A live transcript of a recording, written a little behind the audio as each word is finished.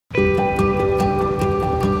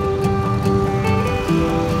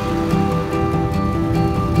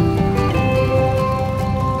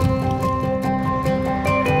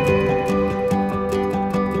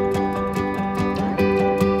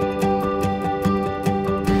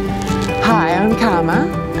I'm Carma,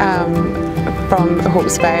 from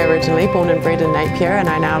Hawke's Bay originally, born and bred in Napier, and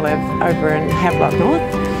I now live over in Havelock North.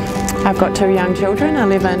 I've got two young children,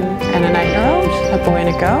 11 and an 8-year-old, a boy and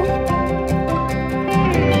a girl.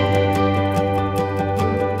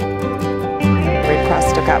 Red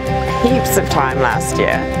Cross took up heaps of time last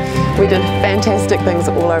year. We did fantastic things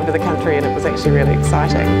all over the country and it was actually really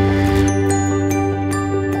exciting.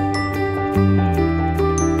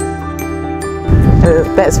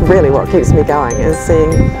 That's really what keeps me going, is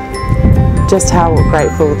seeing just how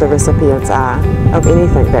grateful the recipients are of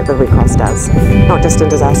anything that the Red Cross does, not just in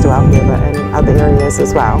disaster welfare but in other areas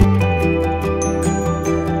as well.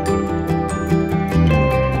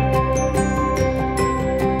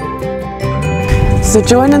 So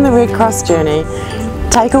join in the Red Cross journey,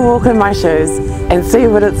 take a walk in my shoes and see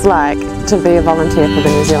what it's like to be a volunteer for the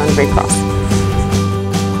New Zealand Red Cross.